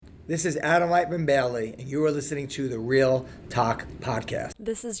This is Adam Lightman Bailey, and you are listening to the Real Talk Podcast.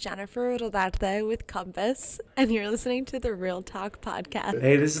 This is Jennifer Rodarte with Compass, and you're listening to the Real Talk Podcast.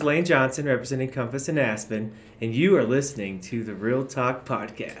 Hey, this is Lane Johnson representing Compass in Aspen, and you are listening to the Real Talk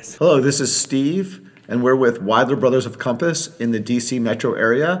Podcast. Hello, this is Steve, and we're with Weidler Brothers of Compass in the DC metro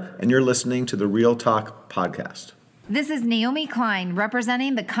area, and you're listening to the Real Talk Podcast. This is Naomi Klein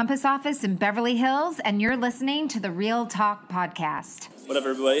representing the Compass office in Beverly Hills, and you're listening to the Real Talk Podcast. What up,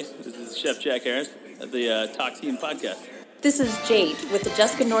 everybody? This is Chef Jack Harris of the Talk Team Podcast. This is Jade with the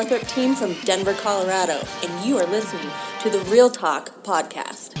Jessica Northrup team from Denver, Colorado, and you are listening to the Real Talk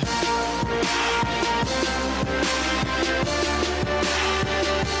Podcast.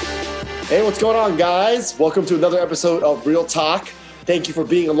 Hey, what's going on, guys? Welcome to another episode of Real Talk. Thank you for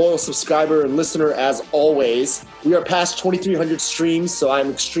being a loyal subscriber and listener as always. We are past 2,300 streams, so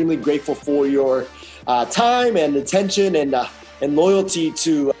I'm extremely grateful for your time and attention and loyalty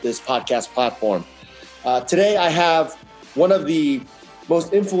to this podcast platform. Today, I have one of the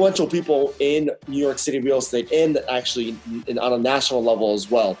most influential people in New York City real estate and actually on a national level as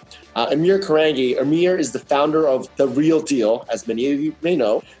well. Amir Karangi. Amir is the founder of The Real Deal, as many of you may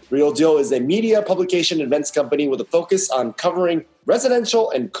know. Real Deal is a media publication and events company with a focus on covering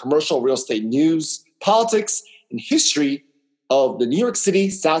residential and commercial real estate news, politics, and history of the New York City,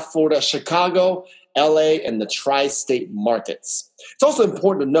 South Florida, Chicago, LA, and the tri-state markets. It's also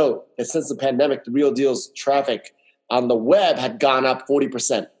important to note that since the pandemic, The Real Deal's traffic on the web had gone up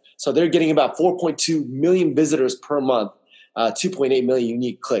 40%. So they're getting about 4.2 million visitors per month, 2.8 million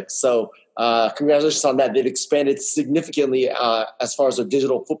unique clicks. So congratulations on that. They've expanded significantly as far as their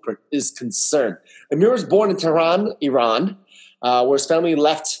digital footprint is concerned. Amir was born in Tehran, Iran, where his family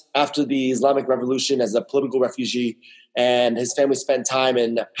left after the Islamic Revolution as a political refugee, and his family spent time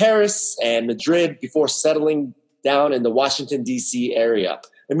in Paris and Madrid before settling down in the Washington, D.C. area.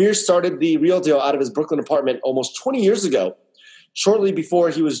 Amir started The Real Deal out of his Brooklyn apartment almost 20 years ago, shortly before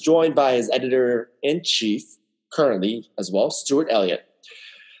he was joined by his editor-in-chief, currently as well, Stuart Elliott.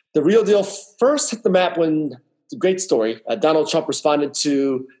 The Real Deal first hit the map when, it's a great story, Donald Trump responded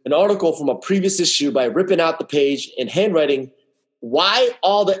to an article from a previous issue by ripping out the page in handwriting, "Why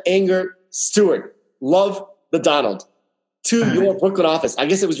all the anger, Stuart? Love the Donald," to your Brooklyn office. I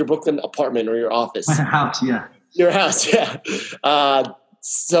guess it was your Brooklyn apartment or your office. My house, yeah. Your house, yeah.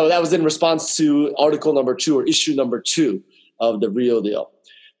 So that was in response to article number 2 or issue number 2 of The Real Deal.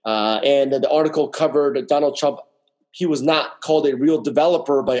 And the article covered Donald Trump. He was not called a real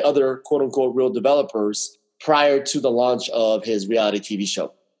developer by other quote-unquote real developers prior to the launch of his reality TV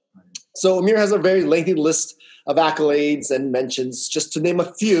show. So Amir has a very lengthy list of accolades and mentions. Just to name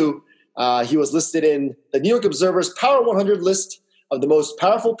a few, he was listed in the New York Observer's Power 100 list of the most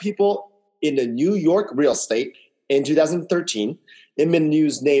powerful people in the New York real estate in 2013. Inman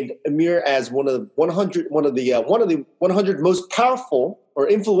News named Amir as one of the 100 most powerful or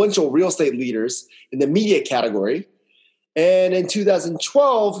influential real estate leaders in the media category. And in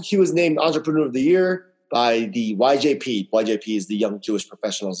 2012, he was named Entrepreneur of the Year by the YJP. YJP is the Young Jewish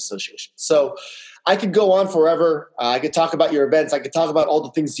Professionals Association. So I could go on forever. I could talk about your events. I could talk about all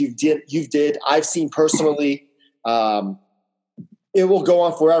the things you've did. I've seen personally. It will go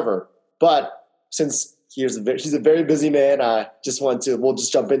on forever. But since he's a very busy man, we'll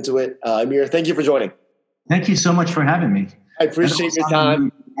just jump into it. Amir, thank you for joining. Thank you so much for having me. I appreciate your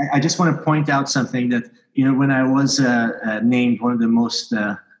time. I just want to point out something that, when I was named one of the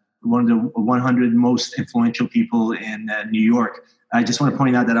 100 most influential people in New York, I just want to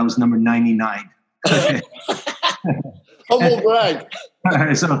point out that I was number 99. Humble brag.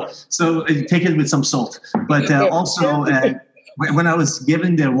 So take it with some salt. But also, when I was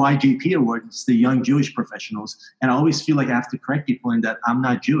given the YJP award, it's the Young Jewish Professionals, and I always feel like I have to correct people in that I'm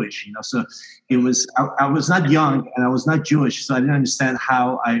not Jewish. So it was I was not young and I was not Jewish, so I didn't understand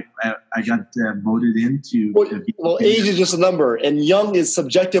how I got voted into. Well, age is just a number, and young is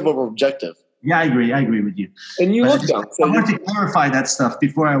subjective over objective. Yeah, I agree with you. And you look young. I wanted to clarify that stuff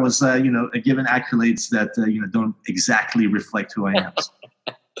before I was, given accolades that don't exactly reflect who I am.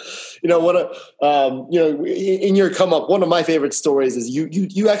 In your come up, one of my favorite stories is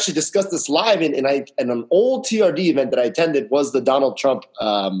you actually discussed this live in an old TRD event that I attended was the Donald Trump.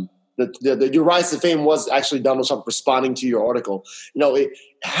 Your rise to fame was actually Donald Trump responding to your article.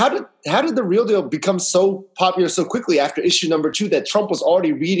 How did The Real Deal become so popular so quickly after issue number 2 that Trump was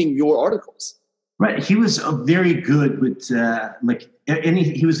already reading your articles? Right, he was very good with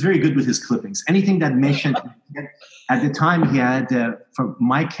he was very good with his clippings. Anything that mentioned at the time, he had from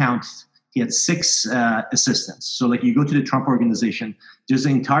my count, he had 6 assistants. So you go to the Trump organization, there's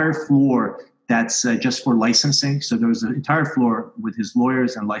an entire floor that's just for licensing. So there was an entire floor with his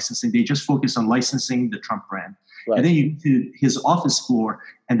lawyers and licensing. They just focus on licensing the Trump brand. Right. And then you to his office floor,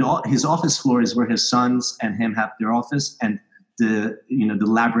 and his office floor is where his sons and him have their office, and the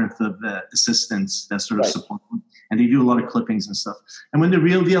labyrinth of assistants that sort of support them. And they do a lot of clippings and stuff. And when The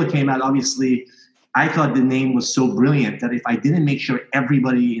Real Deal came out, obviously, I thought the name was so brilliant that if I didn't make sure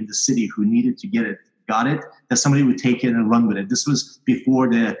everybody in the city who needed to get it got it, that somebody would take it and run with it. This was before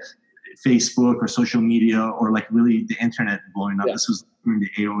the Facebook or social media or like really the internet blowing up. Yeah. This was during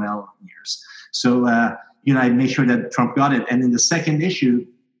the AOL years. So, I made sure that Trump got it. And in the second issue,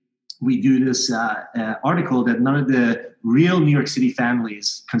 we do this article that none of the real New York City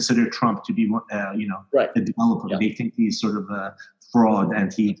families consider Trump to be, a developer. Yeah. They think he's sort of a fraud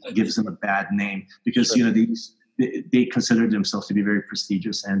and he gives them a bad name because, they considered themselves to be very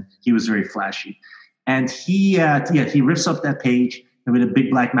prestigious and he was very flashy. And he rips up that page and with a big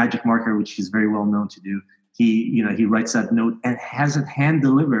black magic marker, which he's very well known to do, he writes that note and has it hand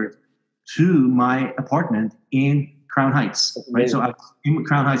delivered to my apartment in Crown Heights. Right, so I was in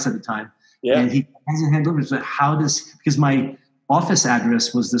Crown Heights at the time, and he has it hand delivered. So because my office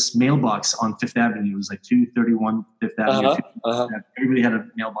address was this mailbox on Fifth Avenue. It was like 231 Fifth Avenue. Everybody had a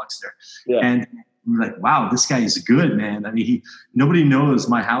mailbox there, and we were like, wow, this guy is good, man. I mean, nobody knows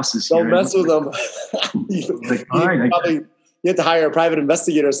my house is here. Don't mess with him. You have to hire a private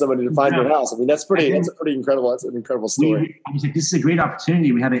investigator or somebody to find your house. I mean, that's an incredible story. I was like, this is a great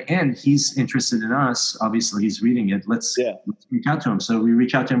opportunity. We have an end. He's interested in us. Obviously, he's reading it. Let's reach out to him. So we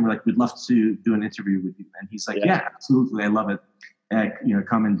reach out to him. We're like, we'd love to do an interview with you. And he's like, yeah absolutely. I love it.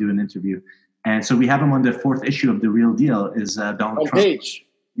 Come and do an interview. And so we have him on the 4th issue of The Real Deal is Donald Trump. Page.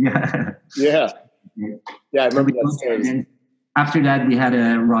 Yeah. I remember that story. After that, we had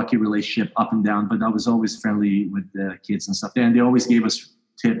a rocky relationship up and down, but I was always friendly with the kids and stuff. And they always gave us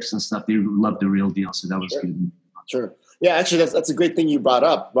tips and stuff. They loved The Real Deal, so that was good. Sure. Yeah, actually, that's a great thing you brought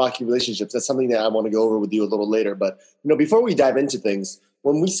up, rocky relationships. That's something that I want to go over with you a little later. But, before we dive into things,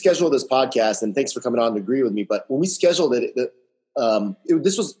 when we scheduled this podcast, and thanks for coming on to agree with me, but when we scheduled it, the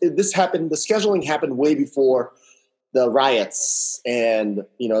scheduling happened way before the riots and,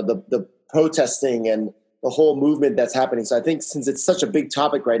 the protesting and the whole movement that's happening. So I think since it's such a big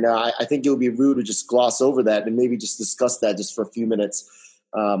topic right now, I think it would be rude to just gloss over that and maybe just discuss that just for a few minutes.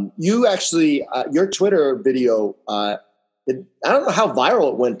 You actually, your Twitter video, I don't know how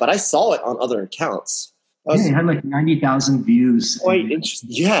viral it went, but I saw it on other accounts. It had like 90,000 views. Quite interesting.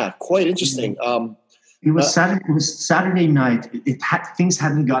 Yeah, quite interesting. It was Saturday. It was Saturday night. Things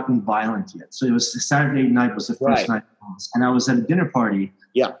hadn't gotten violent yet, so it was Saturday night was the first night, and I was at a dinner party.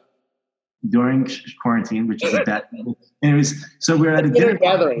 Yeah. During quarantine, which is a bad thing. Anyways, so we're at a dinner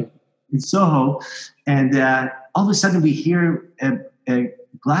gathering in Soho, and all of a sudden we hear a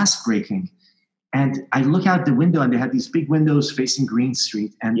glass breaking. And I look out the window, and they had these big windows facing Green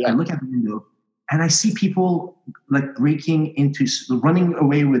Street. And I look out the window, and I see people like running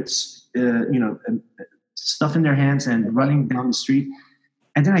away with, stuff in their hands and running down the street.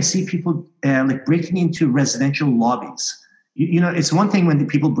 And then I see people like breaking into residential lobbies. It's one thing when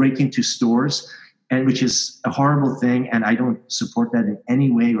people break into stores, and which is a horrible thing, and I don't support that in any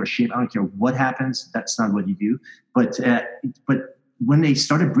way or shape. I don't care what happens. That's not what you do. But when they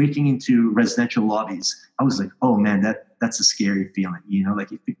started breaking into residential lobbies, I was like, oh man, that's a scary feeling.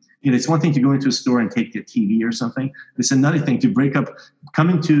 It's one thing to go into a store and take the TV or something. It's another thing to break up, come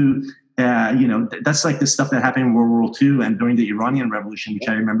into. That's like the stuff that happened in World War II and during the Iranian Revolution, which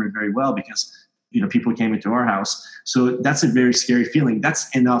I remember very well because. People came into our house. So that's a very scary feeling. That's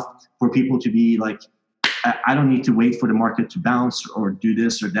enough for people to be like, I don't need to wait for the market to bounce or do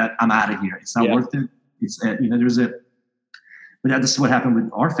this or that. I'm out of here. It's not worth it. It's, but that's what happened with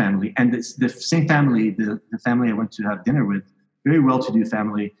our family. And it's the same family, the family I went to have dinner with, very well-to-do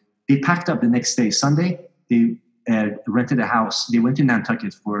family. They packed up the next day, Sunday. They rented a house. They went to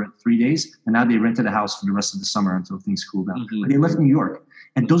Nantucket for 3 days, and now they rented a house for the rest of the summer until things cool down. Mm-hmm. But they left New York.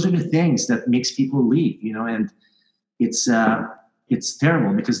 And those are the things that makes people leave, and it's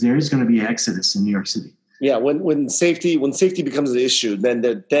terrible because there is going to be an exodus in New York City. Yeah, when safety becomes an issue,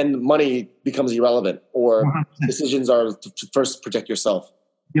 then money becomes irrelevant, or decisions are to first protect yourself.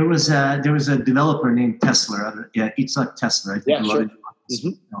 There was a developer named Tesla, Itzhak Tesla. I think sure.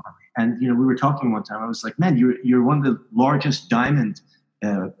 And we were talking one time. I was like, man, you're one of the largest diamond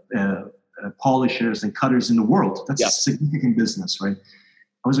polishers and cutters in the world. That's a significant business, right?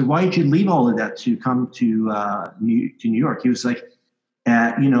 I was like, why did you leave all of that to come to New York? He was like,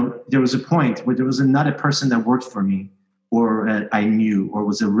 there was a point where there was another person that worked for me or I knew, or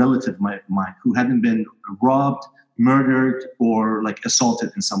was a relative of mine who hadn't been robbed, murdered, or like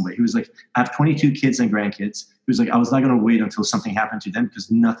assaulted in some way. He was like, I have 22 kids and grandkids. He was like, I was not going to wait until something happened to them because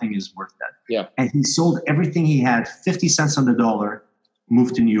nothing is worth that. Yeah. And he sold everything he had, 50 cents on the dollar,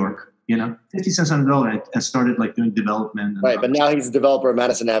 moved to New York, 50 cents on the dollar, and started like doing development. Right. But now he's a developer at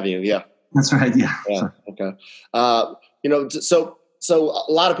Madison Avenue. Yeah. That's right. Yeah. Okay. So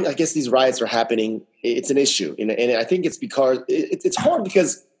a lot of people, I guess these riots are happening. It's an issue. And I think it's because it's hard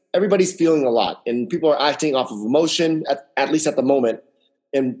because everybody's feeling a lot and people are acting off of emotion, at least at the moment,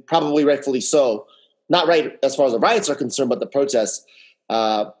 and probably rightfully so. Not right as far as the riots are concerned, but the protests.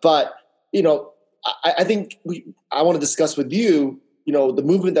 But I think I want to discuss with you, the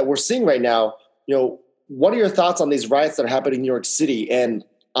movement that we're seeing right now. What are your thoughts on these riots that are happening in New York City and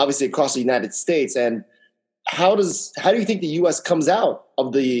obviously across the United States? And how do you think the U.S. comes out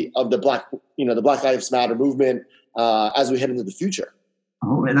of the Black Lives Matter movement as we head into the future?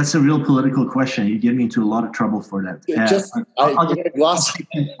 Oh, that's a real political question. You get me into a lot of trouble for that.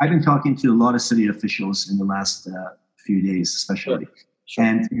 I've been talking to a lot of city officials in the last few days, especially. Sure.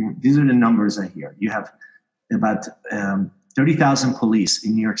 And these are the numbers I hear. You have about 30,000 police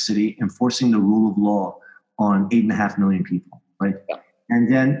in New York City enforcing the rule of law on 8.5 million people, right? Yeah.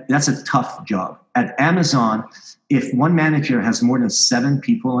 And then that's a tough job. At Amazon, if one manager has more than 7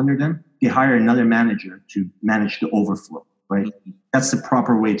 people under them, they hire another manager to manage the overflow, right? Mm-hmm. That's the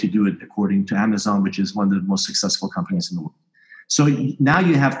proper way to do it according to Amazon, which is one of the most successful companies in the world. So now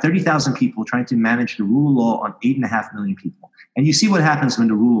you have 30,000 people trying to manage the rule of law on 8.5 million people. And you see what happens when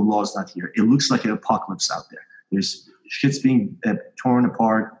the rule of law is not here. It looks like an apocalypse out there. There's shit's being torn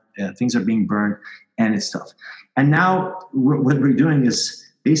apart, things are being burned, and it's tough. And now what we're doing is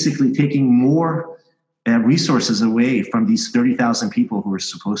basically taking more resources away from these 30,000 people who are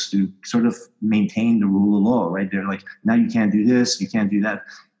supposed to sort of maintain the rule of law, right? They're like, now you can't do this, you can't do that.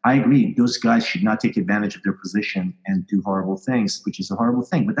 I agree. Those guys should not take advantage of their position and do horrible things, which is a horrible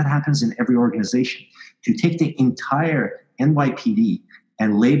thing. But that happens in every organization. To take the entire NYPD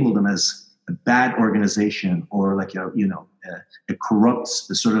and label them as a bad organization or like a corrupt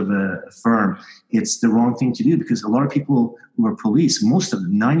sort of a firm, it's the wrong thing to do because a lot of people who are police, most of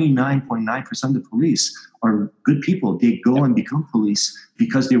them, 99.9% of the police are good people. They go and become police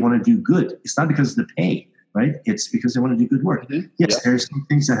because they want to do good. It's not because of the pay, right? It's because they want to do good work. Mm-hmm. Yes, there's some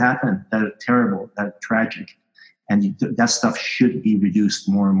things that happen that are terrible, that are tragic. And that stuff should be reduced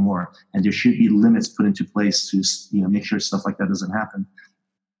more and more. And there should be limits put into place to make sure stuff like that doesn't happen.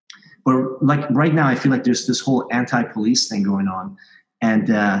 But like right now, I feel like there's this whole anti-police thing going on. And,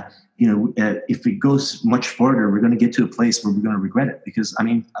 if it goes much further, we're going to get to a place where we're going to regret it. Because, I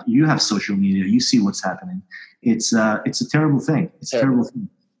mean, you have social media. You see what's happening. It's a terrible thing. It's a terrible thing.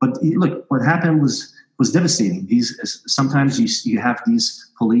 But look, what happened was devastating. Sometimes you have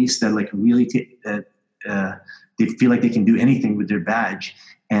these police that like really they feel like they can do anything with their badge.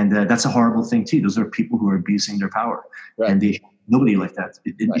 And that's a horrible thing, too. Those are people who are abusing their power. Right. And nobody like that.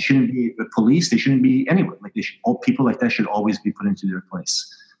 It shouldn't be the police. They shouldn't be anyone. Like all people like that should always be put into their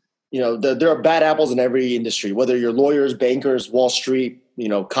place. There are bad apples in every industry, whether you're lawyers, bankers, Wall Street,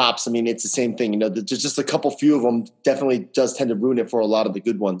 cops. I mean, it's the same thing. There's just a few of them definitely does tend to ruin it for a lot of the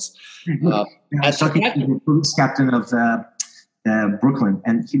good ones. Mm-hmm. I was talking to the police captain of Brooklyn,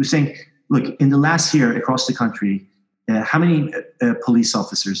 and he was saying, look, in the last year across the country, how many police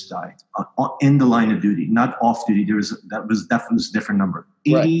officers died in the line of duty, not off duty? That was a different number.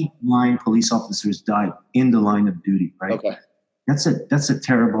 89 police officers died in the line of duty. Right. Okay. That's a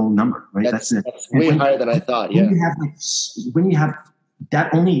terrible number, right? That's way higher than I thought. Yeah. When you have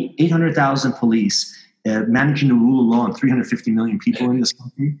that only 800,000 police managing the rule of law on 350 million people in this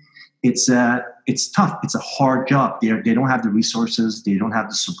country, it's tough. It's a hard job. They don't have the resources. They don't have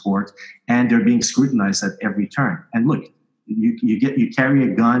the support, and they're being scrutinized at every turn. And look, you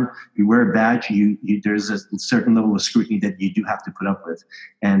carry a gun, you wear a badge. There's a certain level of scrutiny that you do have to put up with,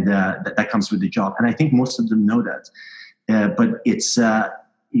 and that comes with the job. And I think most of them know that. But it's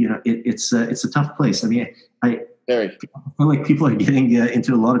it's a tough place. I mean, I feel like people are getting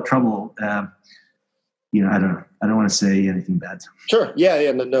into a lot of trouble. I don't want to say anything bad. Sure.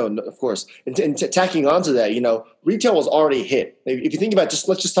 Yeah. No, of course. And tacking onto that, retail was already hit. If you think about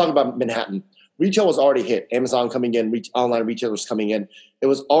let's just talk about Manhattan. Retail was already hit. Amazon coming in, online retailers coming in. It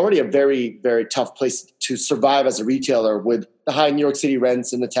was already a very, very tough place to survive as a retailer with the high New York City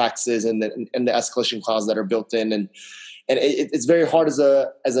rents and the taxes and the escalation clauses that are built in. And it's very hard as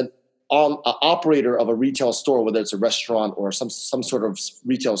an operator of a retail store, whether it's a restaurant or some sort of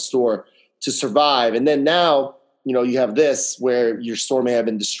retail store, to survive. And then now you have this where your store may have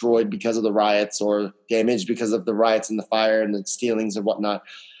been destroyed because of the riots or damaged because of the riots and the fire and the stealings and whatnot.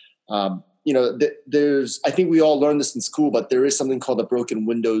 There's, I think we all learned this in school, but there is something called the broken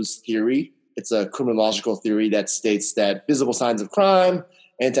windows theory. It's a criminological theory that states that visible signs of crime,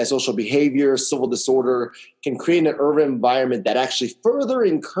 antisocial behavior, civil disorder can create an urban environment that actually further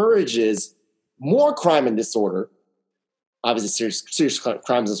encourages more crime and disorder. Obviously, serious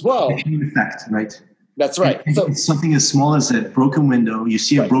crimes as well. Effect, right? That's right. So it's something as small as a broken window. You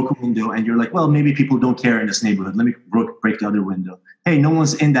see a broken window, and you're like, "Well, maybe people don't care in this neighborhood. Let me break the other window. Hey, no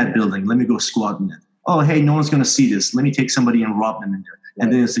one's in that building. Let me go squat in it. Oh, hey, no one's going to see this. Let me take somebody and rob them in there."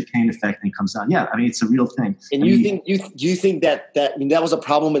 And then it's a chain effect, and it comes down. Yeah, I mean, it's a real thing. And you think that was a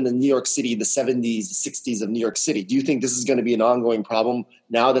problem in the New York City, the 70s, the 60s of New York City? Do you think this is going to be an ongoing problem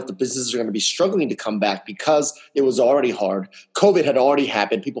now that the businesses are going to be struggling to come back because it was already hard? COVID had already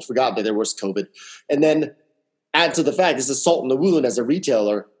happened. People forgot that there was COVID. And then add to the fact, this is salt in the wound as a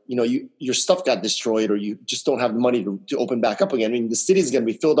retailer. Your stuff got destroyed, or you just don't have the money to open back up again. I mean, the city is going to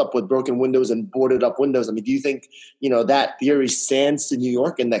be filled up with broken windows and boarded up windows. I mean, do you think, that theory stands to New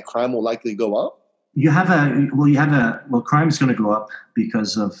York and that crime will likely go up? Crime is going to go up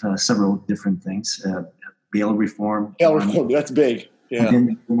because of several different things. Bail reform. That's big. Yeah. And then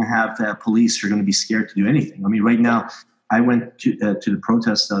you're going to have police who are going to be scared to do anything. I mean, right now, I went to the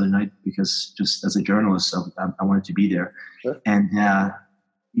protest the other night because just as a journalist, I wanted to be there. Sure. And,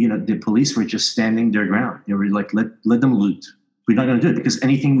 the police were just standing their ground. They were like, let them loot. We're not going to do it because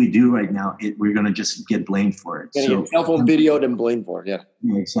anything we do right now, we're going to just get blamed for it. So cell phone videoed and blamed for it. Yeah,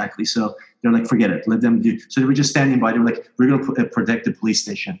 exactly. So they're like, forget it. Let them do. So they were just standing by. They were like, we're going to protect the police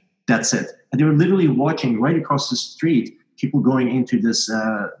station. That's it. And they were literally watching right across the street, people going into this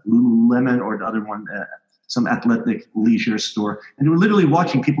Lululemon or the other one, some athletic leisure store. And they were literally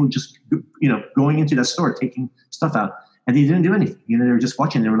watching people just, going into that store, taking stuff out. And they didn't do anything. They were just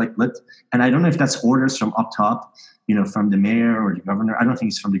watching. They were like, and I don't know if that's orders from up top, from the mayor or the governor. I don't think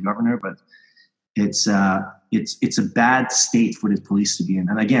it's from the governor, but it's a bad state for the police to be in.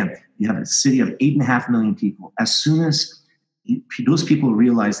 And again, you have a city of 8.5 million people. As soon as those people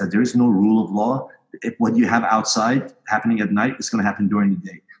realize that there is no rule of law, what you have outside happening at night is going to happen during the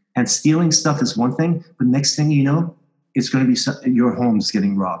day. And stealing stuff is one thing, but next thing you know, it's going to be your home's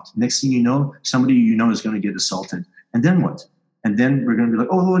getting robbed. Next thing you know, somebody is going to get assaulted. And then what? And then we're going to be like,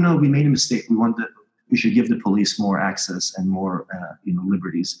 oh no, we made a mistake. We should give the police more access and more,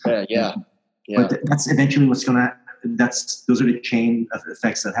 liberties. Yeah. But that's eventually what's going to. Those are the chain of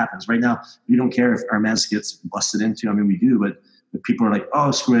effects that happens. Right now, we don't care if Hermes gets busted into. I mean, we do, but people are like,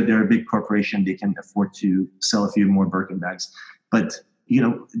 oh, screw it. They're a big corporation. They can afford to sell a few more Birkin bags. But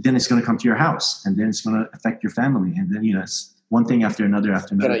then it's going to come to your house, and then it's going to affect your family, and then it's one thing after another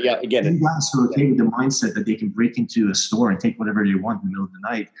after another. Yeah, again, guys who are okay with the mindset that they can break into a store and take whatever they want in the middle of the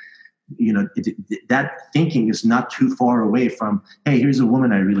night. That thinking is not too far away from, hey, here's a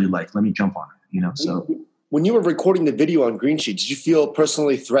woman I really like. Let me jump on her. So when you were recording the video on Green Sheet, did you feel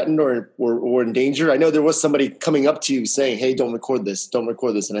personally threatened or in danger? I know there was somebody coming up to you saying, hey, don't record this.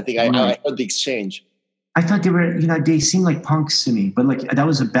 And I think I heard the exchange. I thought they were, they seemed like punks to me, but that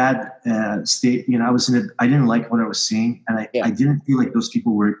was a bad state. I didn't like what I was seeing, and I didn't feel like those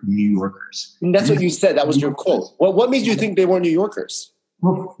people were New Yorkers. And that's what you said. That was your quote. Well, what made you think they were New Yorkers?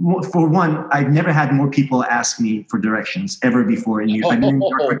 Well, for one, I've never had more people ask me for directions ever before in New York. I've been in New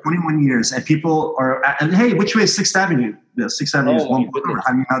York for 21 years, and people are, hey, which way is 6th Avenue? The 6th Avenue is one block over.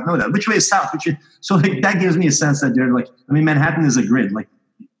 How do you not know that? Which way is south? So that gives me a sense that they're like, Manhattan is a grid. Like,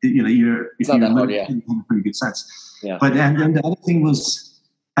 you have a pretty good sense. Yeah. But and then the other thing was,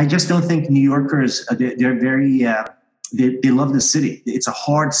 I just don't think New Yorkers, they're very, they love the city. It's a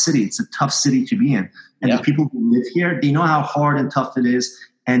hard city. It's a tough city to be in. And the people who live here, they know how hard and tough it is,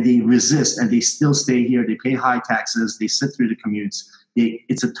 and they resist, and they still stay here. They pay high taxes. They sit through the commutes.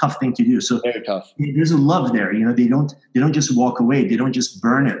 It's a tough thing to do. So very tough. There's a love there. They don't just walk away. They don't just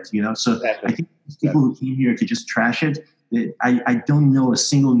burn it. So exactly. I think people who came here to just trash it, I don't know a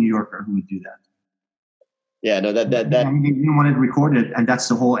single New Yorker who would do that. Yeah, no, that. They didn't want it recorded, and that's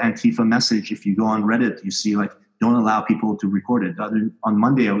the whole Antifa message. If you go on Reddit, you see don't allow people to record it. On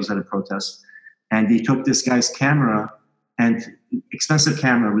Monday, I was at a protest, and they took this guy's camera, and expensive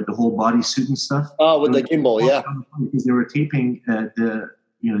camera with the whole bodysuit and stuff. Oh, with the gimbal, yeah. Because they were taping they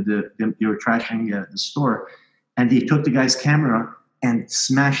were trashing the store, and they took the guy's camera and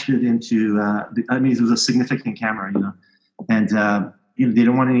smashed it into. It was a significant camera, and they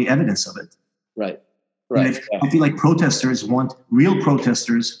don't want any evidence of it. Right. I feel like real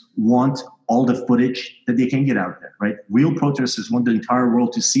protesters want all the footage that they can get out there, right? Real protesters want the entire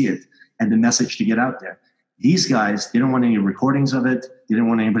world to see it and the message to get out there. These guys, they don't want any recordings of it. They don't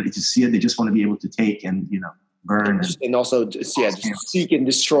want anybody to see it. They just want to be able to take and, burn. And also, just seek and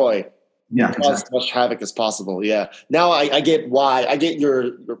destroy. Yeah, cause as much havoc as possible. Yeah. Now I get why. I get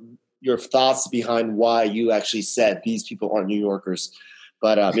your thoughts behind why you actually said these people aren't New Yorkers.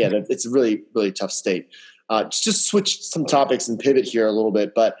 But it's a really, really tough state. Just switch some topics and pivot here a little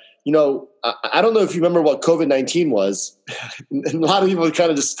bit. But, I don't know if you remember what COVID-19 was. And a lot of people kind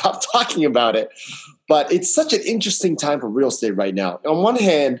of just stopped talking about it. But it's such an interesting time for real estate right now. On one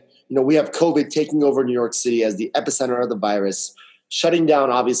hand, we have COVID taking over New York City as the epicenter of the virus, shutting down,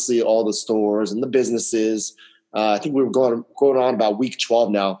 obviously, all the stores and the businesses. I think we were going on about week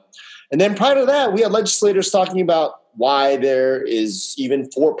 12 now. And then prior to that, we had legislators talking about why there is even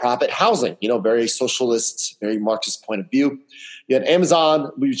for-profit housing, very socialist, very Marxist point of view. You had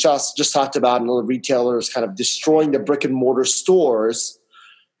Amazon, we just talked about, and other retailers kind of destroying the brick and mortar stores,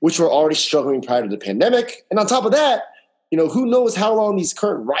 which were already struggling prior to the pandemic. And on top of that, who knows how long these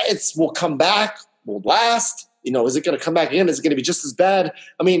current riots will come back, will last. Is it going to come back again? Is it going to be just as bad?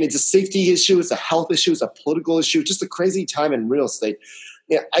 I mean, it's a safety issue. It's a health issue. It's a political issue. It's just a crazy time in real estate.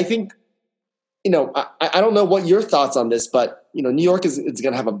 Yeah, I think, I don't know what your thoughts on this, but, New York is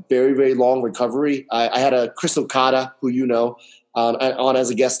going to have a very, very long recovery. I had a Chris Okada, who on as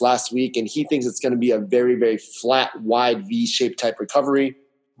a guest last week, and he thinks it's going to be a very, very flat, wide V-shaped type recovery.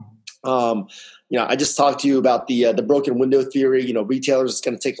 I just talked to you about the broken window theory. Retailers, it's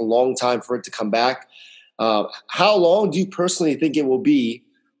going to take a long time for it to come back. How long do you personally think it will be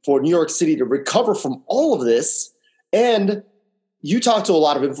for New York City to recover from all of this? And you talk to a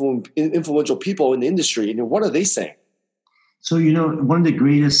lot of influential people in the industry, and what are they saying? So, one of the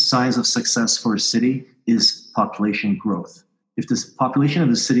greatest signs of success for a city is population growth. If the population of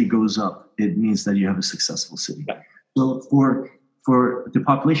the city goes up, it means that you have a successful city. Yeah. So for the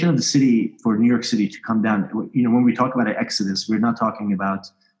population of the city, for New York City to come down, when we talk about an exodus, we're not talking about,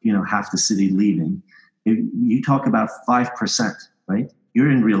 half the city leaving. If you talk about 5%, right?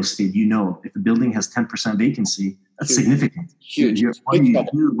 You're in real estate. If a building has 10% vacancy, that's significant. Huge. What do you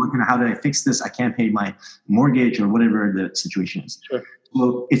do? How do I fix this? I can't pay my mortgage or whatever the situation is. Sure.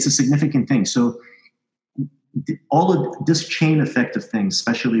 Well, it's a significant thing. So all of this chain effect of things,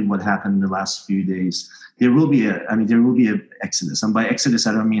 especially what happened in the last few days, there will be a exodus. And by exodus,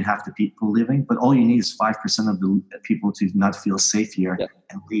 I don't mean half the people leaving, but all you need is 5% of the people to not feel safe here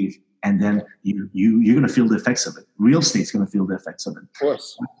and leave. And then you're going to feel the effects of it. Real estate's going to feel the effects of it. Of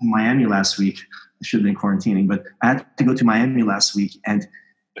course. I went to Miami last week. I should have been quarantining, but I had to go to Miami last week. And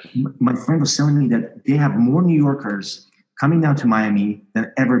my friend was telling me that they have more New Yorkers coming down to Miami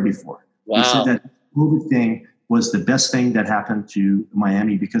than ever before. Wow. He said that the COVID thing was the best thing that happened to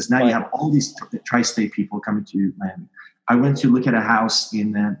Miami because now you have all these tri-state people coming to Miami. I went to look at a house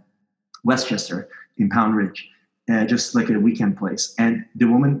in Westchester in Pound Ridge. Just like a weekend place. And the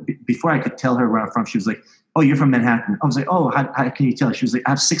woman, before I could tell her where I'm from, she was like, "Oh, you're from Manhattan." I was like, "Oh, how can you tell?" She was like,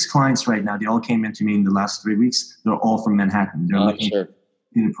 "I have 6 clients right now. They all came into me in the last 3 weeks. They're all from Manhattan. They're looking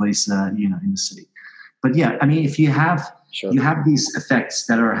in a place, in the city." But yeah, I mean, if you have these effects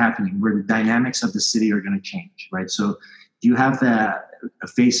that are happening where the dynamics of the city are going to change, right? So you have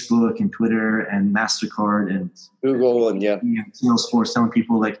Facebook and Twitter and MasterCard and Google and Salesforce telling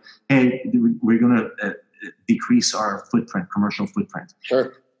people like, "Hey, we're going to decrease our footprint, commercial footprint."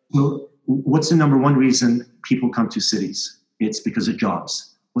 Sure. So what's the number one reason people come to cities? It's because of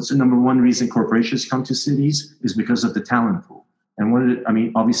jobs. What's the number one reason corporations come to cities? Is because of the talent pool. And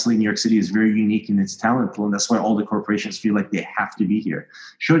obviously New York City is very unique in its talent pool, and that's why all the corporations feel like they have to be here.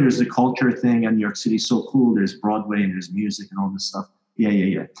 Sure, there's the culture thing, and New York City is so cool. There's Broadway and there's music and all this stuff.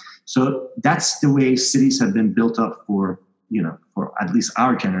 Yeah. So that's the way cities have been built up for at least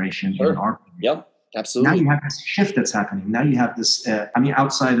our generation. Sure. In our Yep. Absolutely. Now you have this shift that's happening. Now you have this,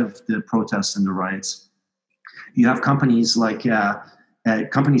 outside of the protests and the riots, you have companies like,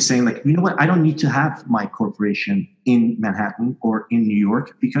 companies saying like, you know what, I don't need to have my corporation in Manhattan or in New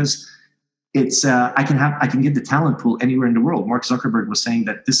York because it's, I can get the talent pool anywhere in the world. Mark Zuckerberg was saying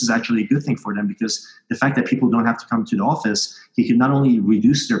that this is actually a good thing for them because the fact that people don't have to come to the office, he can not only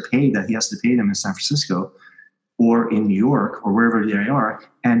reduce their pay that he has to pay them in San Francisco, or in New York or wherever they are,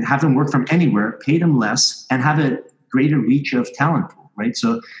 and have them work from anywhere, pay them less, and have a greater reach of talent pool, right?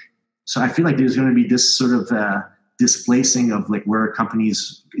 So I feel like there's going to be this sort of displacing of like where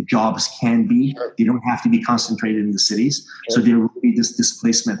companies' jobs can be. They don't have to be concentrated in the cities. So there will be this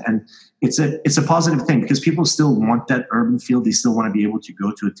displacement. And it's a positive thing because people still want that urban feel. They still want to be able to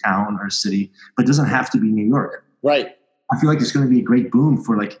go to a town or a city, but it doesn't have to be New York. Right. I feel like there's going to be a great boom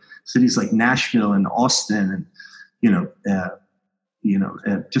for like cities like Nashville and Austin and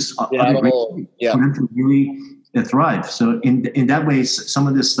just I don't know. For them to really thrive. So in that way, some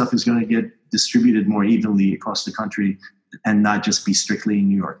of this stuff is going to get distributed more evenly across the country and not just be strictly in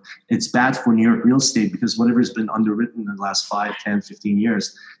New York. It's bad for New York real estate because whatever's been underwritten in the last 5, 10, 15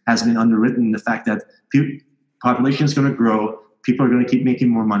 years has been underwritten in the fact that population is going to grow, people are going to keep making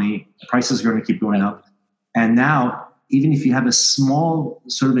more money, prices are going to keep going up. And now, even if you have a small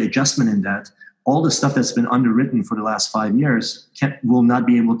sort of adjustment in that, all the stuff that's been underwritten for the last 5 years will not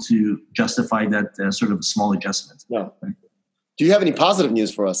be able to justify that sort of small adjustment. No. Do you have any positive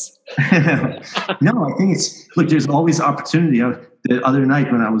news for us? No, I think there's always opportunity. The other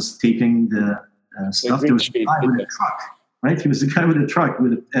night when I was taping the stuff, there was a guy with a truck, right? He was a guy with a truck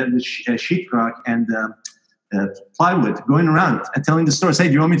with a sheetrock and plywood going around and telling the stores, hey,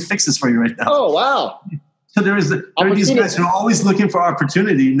 do you want me to fix this for you right now? Oh, wow. So there are these guys who are always looking for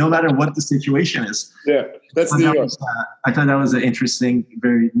opportunity, no matter what the situation is. Yeah, that's New York. I thought that was an interesting,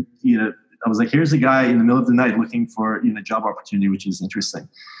 very, I was like, here's a guy in the middle of the night looking for job opportunity, which is interesting.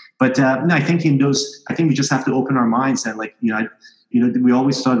 But no, I think we just have to open our minds and we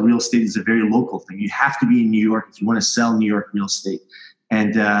always thought real estate is a very local thing. You have to be in New York if you want to sell New York real estate.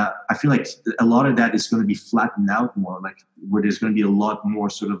 And I feel like a lot of that is going to be flattened out more, like where there's going to be a lot more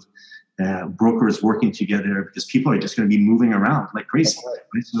sort of brokers working together because people are just going to be moving around like crazy.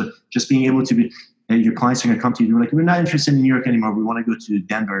 Right? So just being able to be, your clients are going to come to you. They're like, we're not interested in New York anymore. We want to go to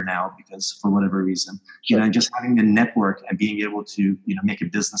Denver now because for whatever reason, and just having the network and being able to, make a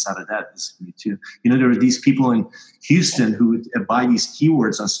business out of that is great too. There are these people in Houston who would buy these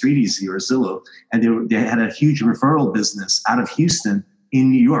keywords on StreetEasy or Zillow, and they had a huge referral business out of Houston in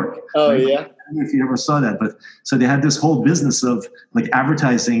New York. Oh, right? yeah. I don't know if you ever saw that, but so they had this whole business of like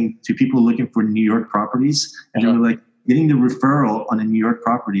advertising to people looking for New York properties. And they were like, getting the referral on a New York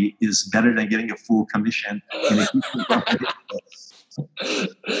property is better than getting a full commission in a Houston property.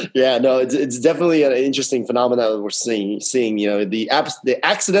 Yeah, no, it's definitely an interesting phenomenon that we're seeing. The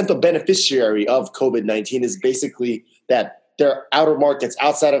accidental beneficiary of COVID-19 is basically that their outer markets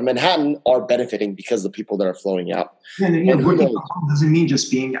outside of Manhattan are benefiting because of the people that are flowing out. And working from home doesn't mean just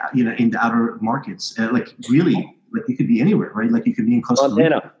being in the outer markets. Really, you could be anywhere, right? Like you could be in Costa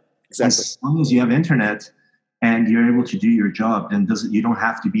Rica. Exactly. As long as you have internet and you're able to do your job, then you don't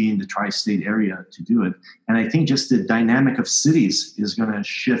have to be in the tri-state area to do it. And I think just the dynamic of cities is going to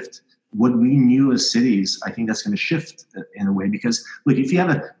shift. What we knew as cities, I think that's going to shift in a way because look, if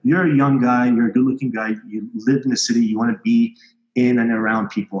you're a young guy, you're a good-looking guy, you live in the city, you want to be in and around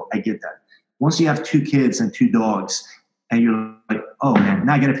people. I get that. Once you have 2 kids and 2 dogs, and you're like, oh man,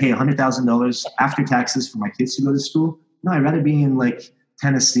 now I got to pay $100,000 after taxes for my kids to go to school. No, I'd rather be in like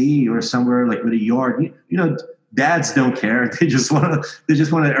Tennessee or somewhere like with a yard. Dads don't care. They just want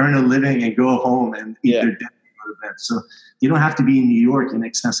to earn a living and go home and eat their dinner and go to bed. So you don't have to be in New York in an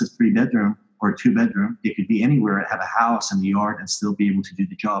expensive 3-bedroom or 2-bedroom. They could be anywhere, have a house and a yard and still be able to do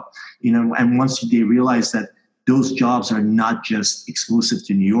the job. And once they realize that those jobs are not just exclusive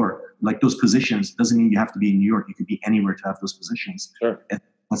to New York, like those positions doesn't mean you have to be in New York. You could be anywhere to have those positions. Sure.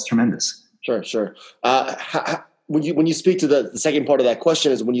 That's tremendous. Sure. When you speak to the second part of that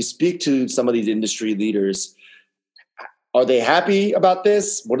question is when you speak to some of these industry leaders, are they happy about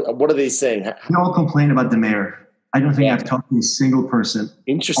this? What are they saying? They all complain about the mayor. I don't think I've talked to a single person.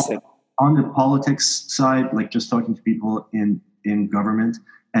 Interesting. On the politics side, like just talking to people in government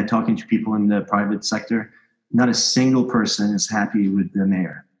and talking to people in the private sector, not a single person is happy with the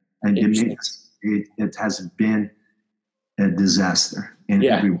mayor. And it has been a disaster in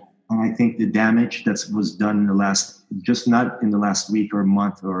every way. And I think the damage that was done in the last, just not in the last week or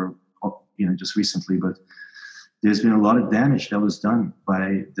month or just recently, but there's been a lot of damage that was done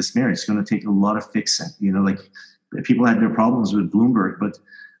by this mayor. It's going to take a lot of fixing. People had their problems with Bloomberg, but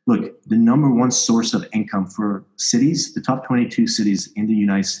look, the number one source of income for cities, the top 22 cities in the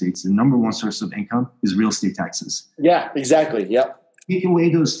United States, the number one source of income is real estate taxes. Yeah, exactly. Yep. Take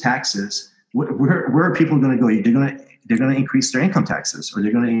away those taxes. Where are people going to go? They're going to increase their income taxes, or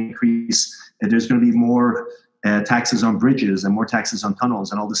they're going to increase. There's going to be more taxes on bridges and more taxes on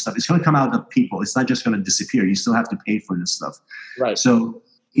tunnels and all this stuff. It's going to come out of people. It's not just going to disappear. You still have to pay for this stuff. Right. So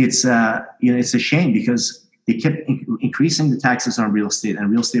it's it's a shame because they kept increasing the taxes on real estate, and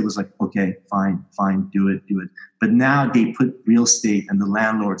real estate was like, okay, fine, do it. But now they put real estate and the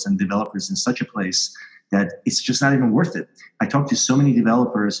landlords and developers in such a place that it's just not even worth it. I talked to so many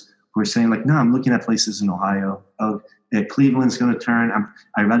developers who are saying like, no, I'm looking at places in Ohio. Cleveland's going to turn.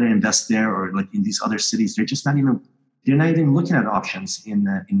 I'd rather invest there, or like in these other cities. They're not even looking at options in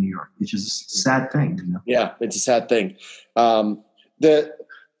New York, which is a sad thing. Yeah, it's a sad thing.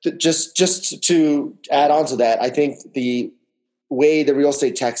 Just to add on to that, I think way the real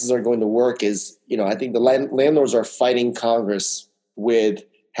estate taxes are going to work is, I think the landlords are fighting Congress with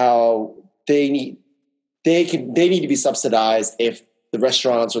how they need to be subsidized if the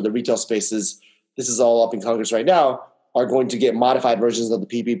restaurants or the retail spaces, this is all up in Congress right now, are going to get modified versions of the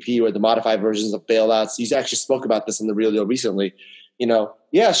PPP or the modified versions of bailouts. You actually spoke about this in the Real Deal recently.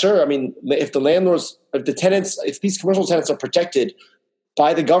 Yeah, sure. I mean, if these commercial tenants are protected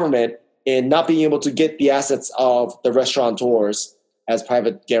by the government in not being able to get the assets of the restaurateurs as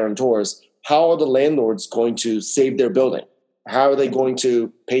private guarantors, how are the landlords going to save their building? How are they going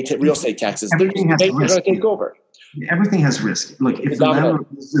to pay real estate taxes? They're going to take over. Everything has risk. Look, if the landlord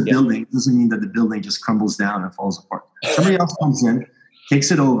uses the building, it doesn't mean that the building just crumbles down and falls apart. Somebody else comes in,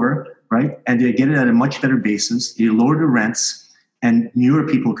 takes it over, right? And they get it at a much better basis. They lower the rents, and newer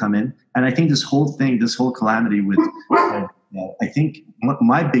people come in. And I think this whole calamity with, I think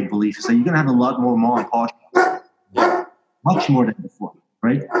my big belief is that you're going to have a lot more mom and pop shops, much more than before.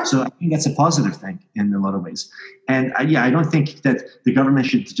 Right. So I think that's a positive thing in a lot of ways. And I don't think that the government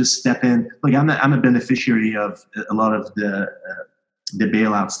should just step in. Look, I'm a beneficiary of a lot of the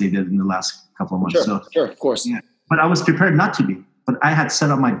bailouts they did in the last couple of months. Sure, of course. Yeah. But I was prepared not to be. But I had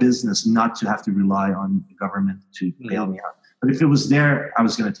set up my business not to have to rely on the government to bail me out. But if it was there, I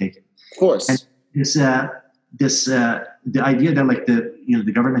was going to take it. Of course. And the idea that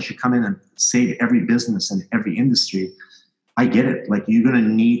the government should come in and save every business and every industry, I get it. Like, you're going to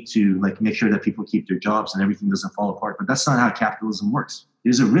need to make sure that people keep their jobs and everything doesn't fall apart. But that's not how capitalism works.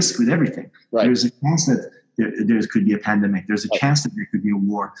 There's a risk with everything. Right. There's a chance that there could be a pandemic. There's a chance that there could be a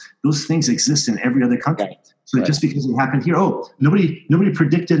war. Those things exist in every other country. Right. So just because it happened here, nobody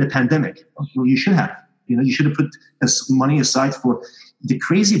predicted a pandemic. Well, you should have. You should have put money aside for. The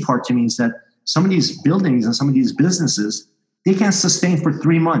crazy part to me is that some of these buildings and some of these businesses, they can't sustain for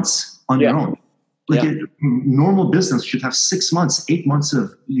 3 months on their own. A normal business should have 6 months, 8 months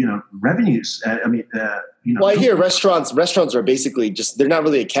of revenues. Well, I hear restaurants are basically they're not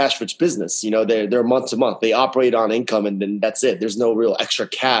really a cash-rich business. They're month to month. They operate on income, and then that's it. There's no real extra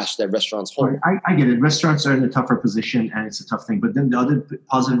cash that restaurants hold. I get it. Restaurants are in a tougher position, and it's a tough thing. But then the other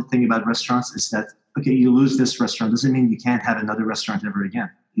positive thing about restaurants is that, okay, you lose this restaurant doesn't mean you can't have another restaurant ever again.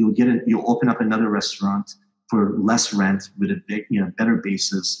 You'll open up another restaurant for less rent with a big, better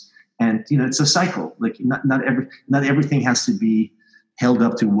basis. And it's a cycle. Like not everything has to be held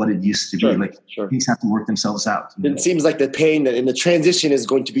up to what it used to be. Things have to work themselves out. It seems like the pain in the transition is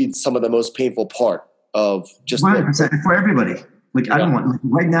going to be some of the most painful part of just 100% for everybody. I don't want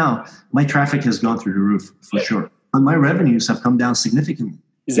right now. My traffic has gone through the roof for sure, but my revenues have come down significantly.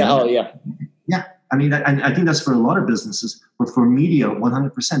 Is that Yeah. I mean, I think that's for a lot of businesses, but for media,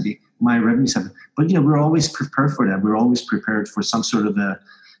 100%. My revenues have. But we're always prepared for that. We're always prepared for some sort of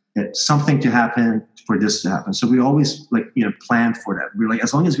something to happen for this to happen. So we always plan for that. We're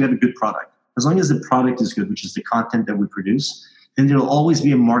as long as we have a good product, as long as the product is good, which is the content that we produce, then there'll always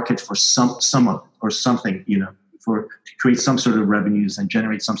be a market for some of it or something, to create some sort of revenues and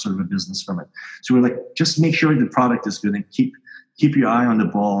generate some sort of a business from it. So we're just make sure the product is good and keep your eye on the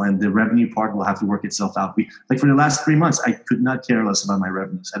ball, and the revenue part will have to work itself out. For the last 3 months, I could not care less about my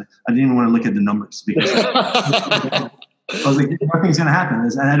revenues. I didn't even want to look at the numbers because I was like, nothing's going to happen.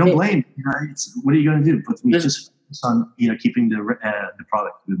 And I don't blame you. What are you going to do? But we just focus on keeping the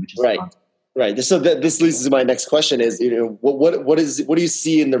product good, which is right. Fun. Right. So this leads to my next question: is what do you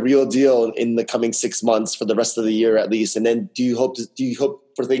see in the Real Deal in the coming 6 months for the rest of the year at least? And then do you hope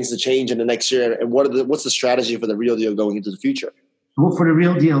for things to change in the next year? And what's the strategy for the Real Deal going into the future? Well, for the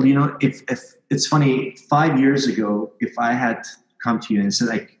Real Deal, if it's funny, 5 years ago, if I had come to you and said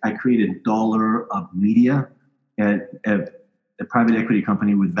I created $1 of media, a private equity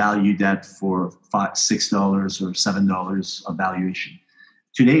company would value that for $6 or $7 of valuation.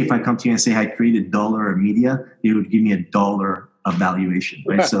 Today, if I come to you and say I created $1 of media, they would give me $1 of valuation,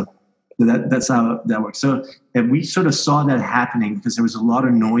 right? So that's how that works. So and we sort of saw that happening because there was a lot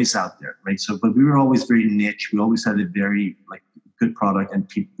of noise out there, right? So, but we were always very niche. We always had a very good product, and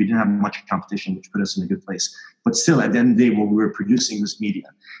we didn't have much competition, which put us in a good place. But still, at the end of the day, we were producing this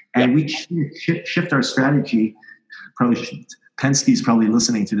media, and we shift our strategy. Probably Penske's probably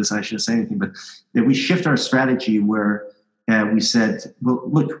listening to this. I shouldn't say anything, but we shift our strategy where we said, well,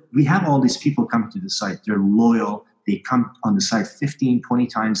 look, we have all these people coming to the site. They're loyal. They come on the site 15, 20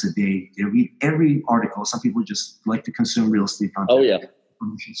 times a day. They read every article. Some people just like to consume real estate content. Oh, yeah.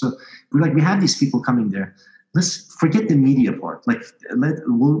 So we have these people coming there. let's forget the media part. Like,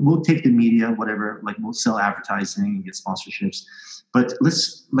 we'll take the media, whatever. Like, we'll sell advertising and get sponsorships. But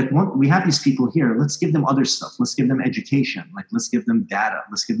we have these people here. Let's give them other stuff. Let's give them education. Like, let's give them data.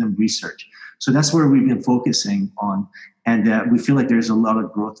 Let's give them research. So that's where we've been focusing on. And we feel like there's a lot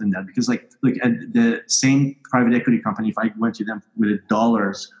of growth in that, because like the same private equity company, if I went to them with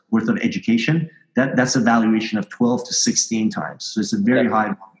 $1 worth of education, that's a valuation of 12 to 16 times. So it's a very high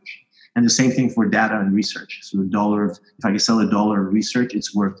valuation. And the same thing for data and research. So if I could sell $1 of research,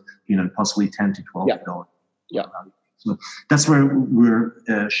 it's worth, possibly 10 to 12 dollars. Yeah. So that's where we're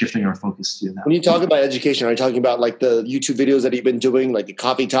shifting our focus to now. When you talk about education, are you talking about like the YouTube videos that you've been doing, like the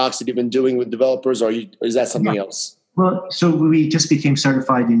coffee talks that you've been doing with developers, or is that something else? Well, so we just became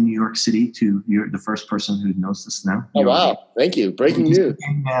certified in New York City. You're the first person who knows this now. Oh, wow. Thank you. Breaking news.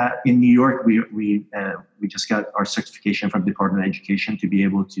 In New York, we just got our certification from Department of Education to be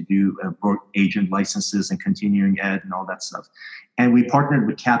able to do agent licenses and continuing ed and all that stuff. And we partnered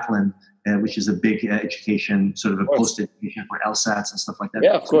with Kaplan, which is a big education, sort of a post-education for LSATs and stuff like that.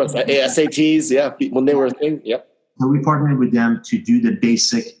 Yeah, of course. SATs, when they were a thing. Yep. So we partnered with them to do the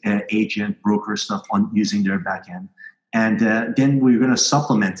basic agent broker stuff on using their backend. And then we're going to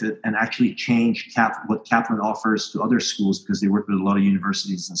supplement it and actually change what Kaplan offers to other schools, because they work with a lot of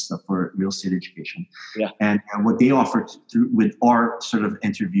universities and stuff for real estate education. Yeah. And what they offer with our sort of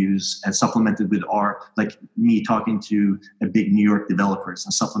interviews, and supplemented with like me talking to a big New York developers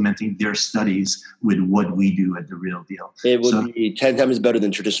and supplementing their studies with what we do at The Real Deal. It would be 10 times better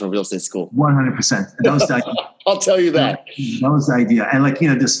than traditional real estate school. 100%. That was the idea. I'll tell you that. That was the idea.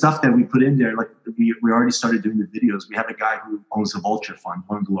 And the stuff that we put in there, like we already started doing the videos. We have a guy who owns a vulture fund,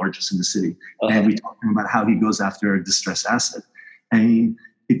 one of the largest in the city. And we talked to him about how he goes after a distressed asset. And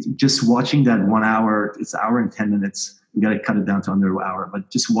just watching that 1 hour, it's an hour and 10 minutes. We got to cut it down to under an hour. But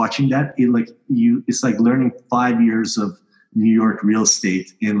just watching that, it's like learning 5 years of New York real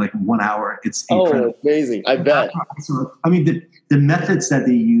estate in like 1 hour. It's incredible. Oh, amazing. I bet. So, the methods that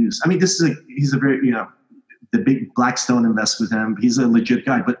they use, he's a very, the big Blackstone invests with him. He's a legit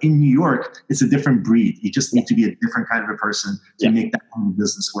guy. But in New York, it's a different breed. You just need to be a different kind of a person to make that kind of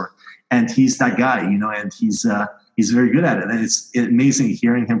business work. And he's that guy, and he's very good at it. And it's amazing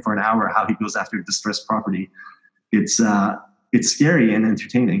hearing him for an hour, how he goes after distressed property. It's scary and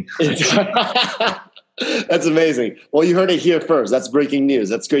entertaining. That's amazing. Well, you heard it here first. That's breaking news.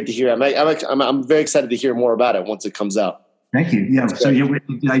 That's great to hear. I'm very excited to hear more about it once it comes out. Thank you. Yeah. So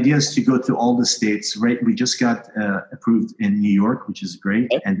the idea is to go to all the states, right? We just got approved in New York, which is great.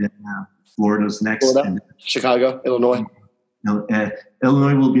 Okay. And then Florida's next. And Chicago, Illinois.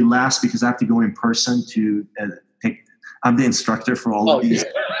 Illinois will be last, because I have to go in person to I'm the instructor for all of these.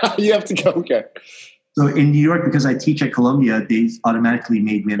 You have to go. Okay. So in New York, because I teach at Columbia, they automatically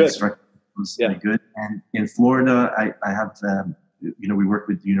made me an instructor. It was good. And in Florida, I have we work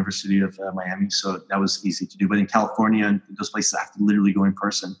with the University of Miami, so that was easy to do. But in California and those places, I have to literally go in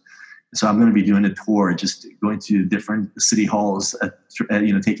person. So I'm going to be doing a tour, just going to different city halls,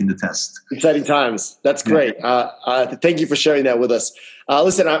 taking the test. Exciting times. That's great. Thank you for sharing that with us.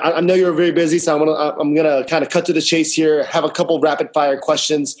 Listen, I know you're very busy, so I'm gonna kind of cut to the chase here. Have a couple rapid fire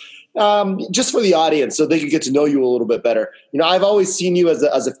questions, just for the audience, so they can get to know you a little bit better. I've always seen you as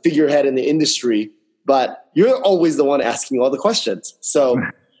a figurehead in the industry, but you're always the one asking all the questions. So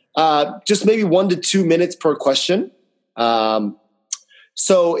just maybe 1 to 2 minutes per question.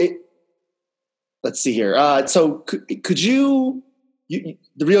 Let's see here. So could you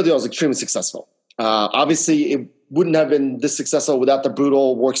The Real Deal is extremely successful. Obviously, it wouldn't have been this successful without the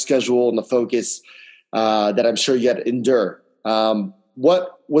brutal work schedule and the focus that I'm sure you had to endure.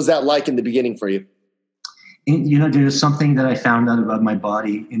 What was that like in the beginning for you? There's something that I found out about my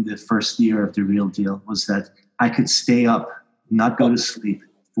body in the first year of The Real Deal, was that I could stay up, not go to sleep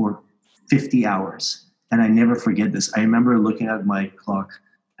for 50 hours. And I never forget this. I remember looking at my clock.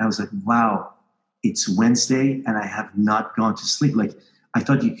 I was like, wow, it's Wednesday and I have not gone to sleep. Like, I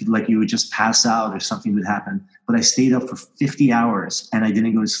thought you would just pass out or something would happen. But I stayed up for 50 hours and I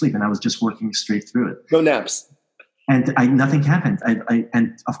didn't go to sleep. And I was just working straight through it. No naps. And nothing happened.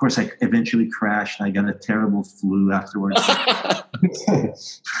 And of course, I eventually crashed and I got a terrible flu afterwards.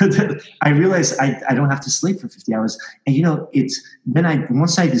 I realized I don't have to sleep for 50 hours. And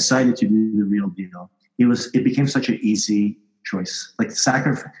once I decided to do The Real Deal, it became such an easy choice. Like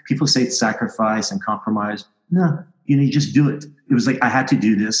people say it's sacrifice and compromise. No, you just do it. It was like I had to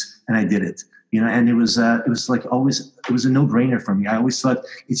do this and I did it. And it was like always, it was a no-brainer for me. I always thought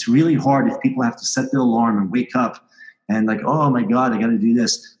it's really hard if people have to set the alarm and wake up and like, oh my God, I got to do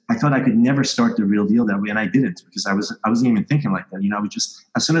this. I thought I could never start The Real Deal that way, and I didn't, because I wasn't even thinking like that. I would just,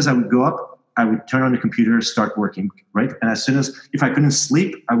 as soon as I would go up, I would turn on the computer, start working, right? And as soon as, if I couldn't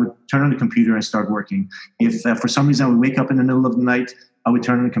sleep, I would turn on the computer and start working. If for some reason I would wake up in the middle of the night, I would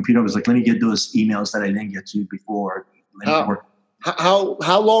turn on the computer. I was like, let me get those emails that I didn't get to before. Let me work.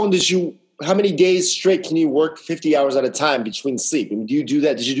 How many days straight can you work 50 hours at a time between sleep? I mean, do you do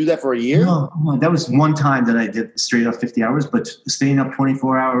that? Did you do that for a year? No, that was one time that I did straight up 50 hours, but staying up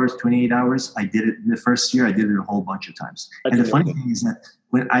 24 hours, 28 hours, I did it in the first year. I did it a whole bunch of times. And the funny thing is that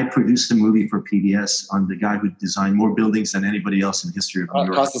when I produced a movie for PBS on the guy who designed more buildings than anybody else in the history of New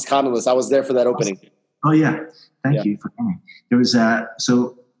York. Costas Connollis. I was there for that opening. Oh, yeah. Thank you for coming. There was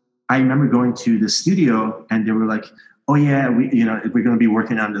so I remember going to the studio and they were like, oh yeah, we're going to be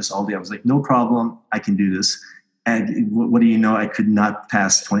working on this all day. I was like, no problem. I can do this. And what do you know? I could not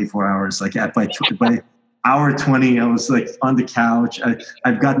pass 24 hours. Like by hour 20, I was like on the couch.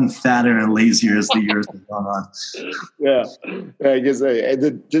 I've gotten fatter and lazier as the years have gone on. Yeah. I guess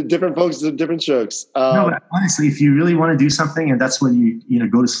the different folks have different strokes. No, but honestly, if you really want to do something and that's what you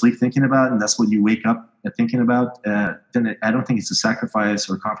go to sleep thinking about and that's what you wake up thinking about, then I don't think it's a sacrifice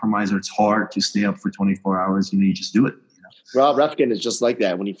or compromise, or it's hard to stay up for 24 hours. You just do it. Rob Refkin is just like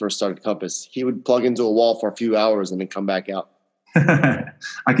that when he first started Compass. He would plug into a wall for a few hours and then come back out.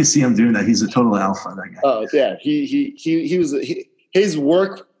 I could see him doing that. He's a total alpha, that guy. Oh yeah, his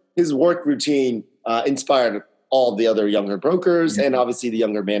work routine inspired all the other younger brokers and obviously the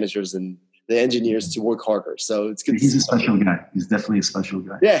younger managers and the engineers to work harder. So it's good. He's a special guy. He's definitely a special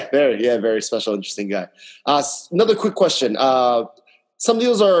guy. Yeah, very special, interesting guy. Another quick question. Some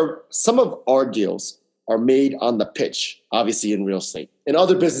of our deals are made on the pitch, obviously in real estate, and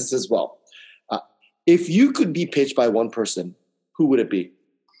other businesses as well. If you could be pitched by one person, who would it be?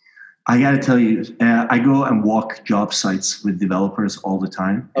 I got to tell you, I go and walk job sites with developers all the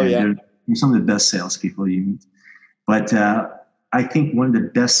time. Oh, yeah. They're some of the best salespeople you meet. But I think one of the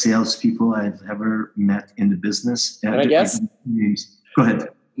best salespeople I've ever met in the business. Can I guess? Go ahead.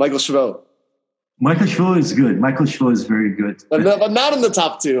 Michael Chabot. Michael Chabot is good. Michael Chabot is very good. But not in the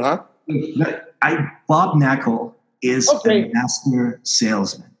top two, huh? Bob Knackel is a master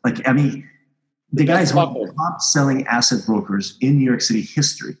salesman. The guy's one of the top selling asset brokers in New York City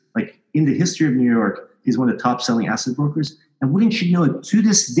history. Like in the history of New York, he's one of the top selling asset brokers. And wouldn't you know it, to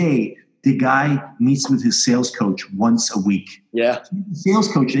this day, the guy meets with his sales coach once a week. Yeah. Sales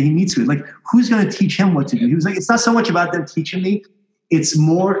coach that he meets with. Like, who's going to teach him what to do? He was like, it's not so much about them teaching me. It's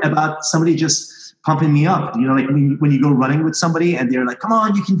more about somebody just pumping me up. Like when you go running with somebody and they're like, come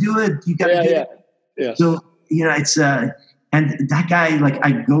on, you can do it. You got to do it. Yeah. So, it's, and that guy, like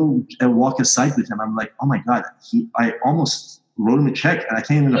I go and walk a site with him. I'm like, oh my God, I almost wrote him a check and I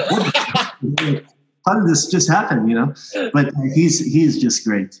can't even afford it. How did this just happen, But he's just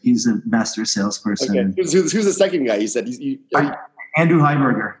great. He's a master salesperson. Okay. Who's the second guy? You said Andrew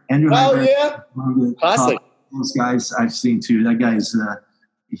Heiberger. Yeah, one of the classic. Those guys I've seen too. That guy's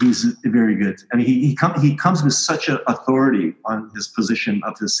he's very good. I mean, he comes with such an authority on his position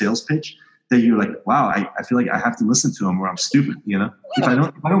of his sales pitch that you're like, wow, I feel like I have to listen to him or I'm stupid, If I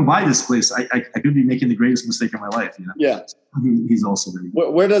don't buy this place, I could be making the greatest mistake of my life, Yeah. He's also very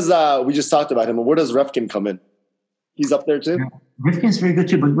good. Where does, we just talked about him, but where does Refkin come in? He's up there too? Yeah. Refkin's very good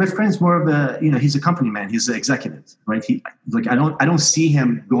too, but Refkin's more of a, he's a company man. He's an executive, right? I don't see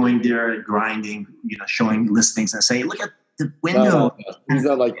him going there grinding, showing listings and saying, look at the window. No. He's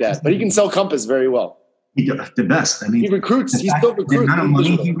not like that, but he can sell Compass very well. The best. I mean, he recruits. He still recruits. The amount of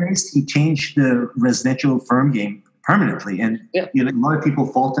money he raised, he changed the residential firm game permanently. And a lot of people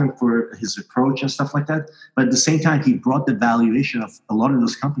fault him for his approach and stuff like that. But at the same time, he brought the valuation of a lot of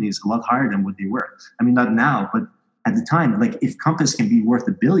those companies a lot higher than what they were. I mean, not now, but at the time, like if Compass can be worth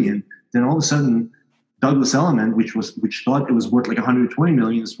 $1 billion, then all of a sudden Douglas Elliman, which thought it was worth like 120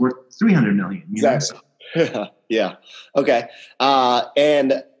 million, is worth 300 million. Exactly. Yeah. Okay.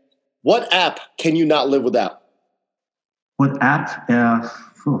 And what app can you not live without? What app?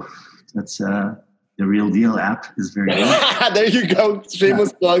 That's the Real Deal app is very good. There you go.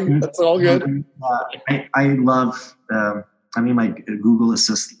 Shameless plug. That's all good. I love, my Google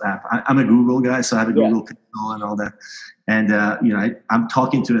Assist app. I'm a Google guy, so I have a Google Pixel and all that. And, I'm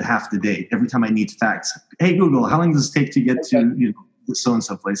talking to it half the day. Every time I need facts. Hey, Google, how long does it take to get to,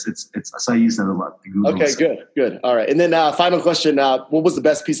 so-and-so place? So I use that a lot. Google okay, good. All right. And then final question. What was the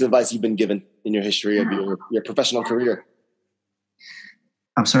best piece of advice you've been given in your history of your professional career?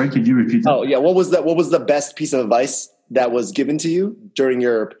 I'm sorry, could you repeat that? Oh, yeah. What was the best piece of advice that was given to you during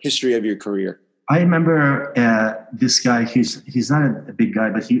your history of your career? I remember this guy, he's not a big guy,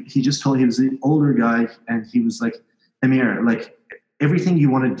 but he just told, he was an older guy, and he was like, Amir, like, everything you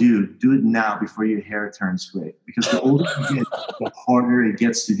want to do it now before your hair turns gray. Because the older you get, the harder it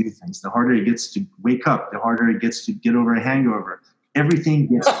gets to do things. The harder it gets to wake up. The harder it gets to get over a hangover. Everything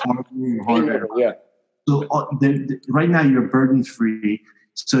gets harder and harder. Yeah. So right now you're burden free.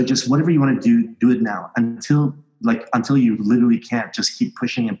 So just whatever you want to do it now until you literally can't. Just keep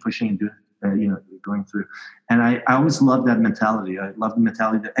pushing and do it. Going through. And I always loved that mentality. I love the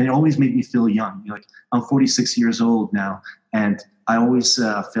mentality and it always made me feel young. Like I'm 46 years old now, and I always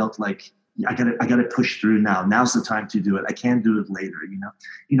felt like I gotta push through now. Now's the time to do it. I can't do it later.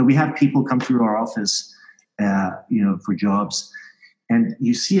 We have people come through our office, for jobs, and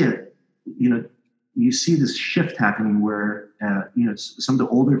you see it. You see this shift happening where some of the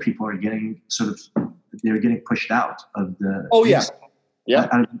older people are getting they're getting pushed out of the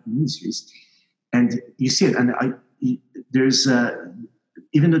out of the industries. And you see it, and there's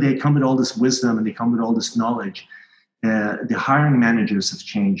even though they come with all this wisdom and they come with all this knowledge, the hiring managers have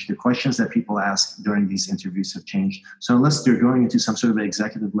changed. The questions that people ask during these interviews have changed. So unless they're going into some sort of an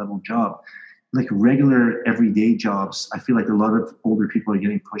executive level job, like regular everyday jobs, I feel like a lot of older people are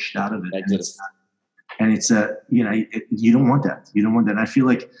getting pushed out of it. And it's you don't want that. You don't want that. And I feel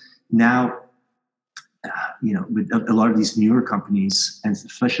like now, with a lot of these newer companies, and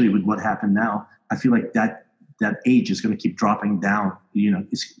especially with what happened now, I feel like that age is going to keep dropping down.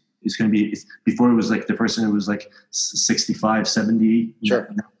 It's going to be, before it was like the person who was like 65, 70, sure.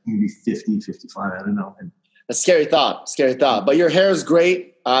 Now maybe 50, 55, I don't know. And a scary thought. But your hair is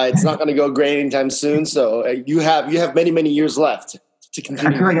great. It's not going to go gray anytime soon. So you have many, many years left to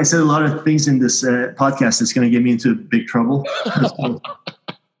continue. I feel like I said a lot of things in this podcast that's going to get me into big trouble.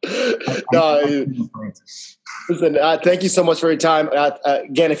 No, listen, thank you so much for your time.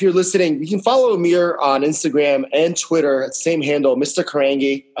 Again, if you're listening, you can follow Amir on Instagram and Twitter. Same handle, Mr.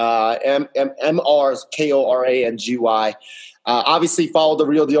 Karangi, MrKorangy. Obviously, follow The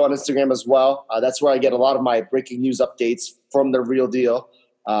Real Deal on Instagram as well. That's where I get a lot of my breaking news updates from The Real Deal.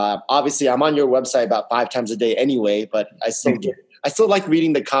 Obviously, I'm on your website about 5 times a day anyway, but I still like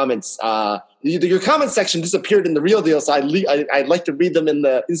reading the comments. Your comment section disappeared in The Real Deal, so I'd like to read them in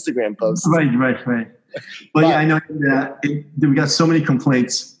the Instagram posts. Right. But yeah, I know we got so many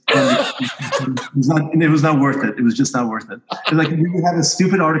complaints. And it was not worth it. It was just not worth it. And like we had a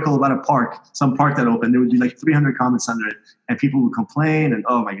stupid article about some park that opened. There would be like 300 comments under it, and people would complain. And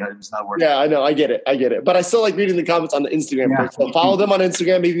oh my god, it was not worth it. Yeah, I know, I get it. But I still like reading the comments on the Instagram post. So follow them on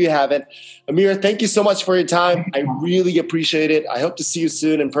Instagram if you haven't. Amir, thank you so much for your time. I really appreciate it. I hope to see you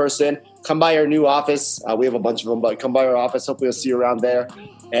soon in person. Come by our new office. We have a bunch of them, but come by our office. Hopefully, I'll see you around there.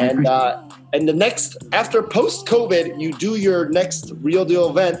 And the next, after post-COVID, you do your next Real Deal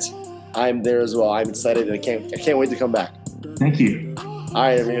event. I'm there as well. I'm excited and I can't wait to come back. Thank you. All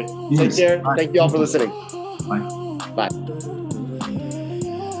right, Amir. Take care. Bye. Thank you all for listening. Bye.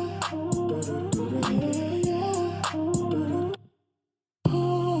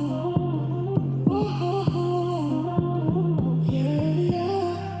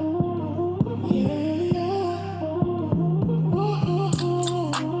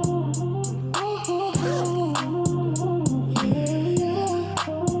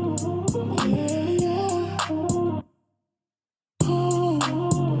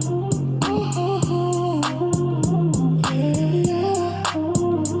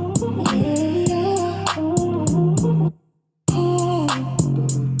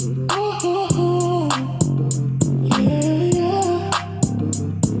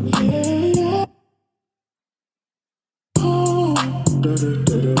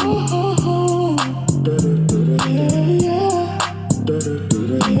 Oh.